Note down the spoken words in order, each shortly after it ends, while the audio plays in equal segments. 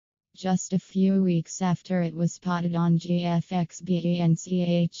Just a few weeks after it was spotted on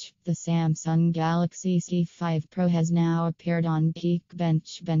GFXBENCH, the Samsung Galaxy C5 Pro has now appeared on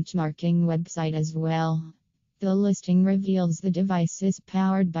Geekbench benchmarking website as well. The listing reveals the device is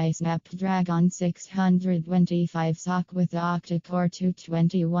powered by Snapdragon 625 SoC with octa-core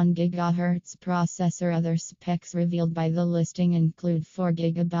 221 GHz processor. Other specs revealed by the listing include 4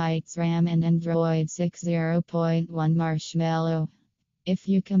 GB RAM and Android 6.0.1 Marshmallow. If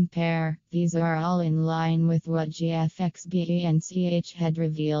you compare, these are all in line with what GFXBENCH had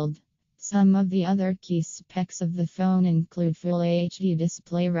revealed. Some of the other key specs of the phone include Full HD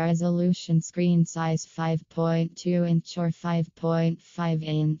display resolution, screen size 5.2 inch or 5.5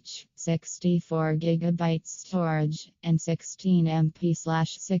 inch, 64 GB storage, and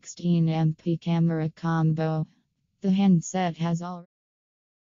 16MP/16MP camera combo. The handset has all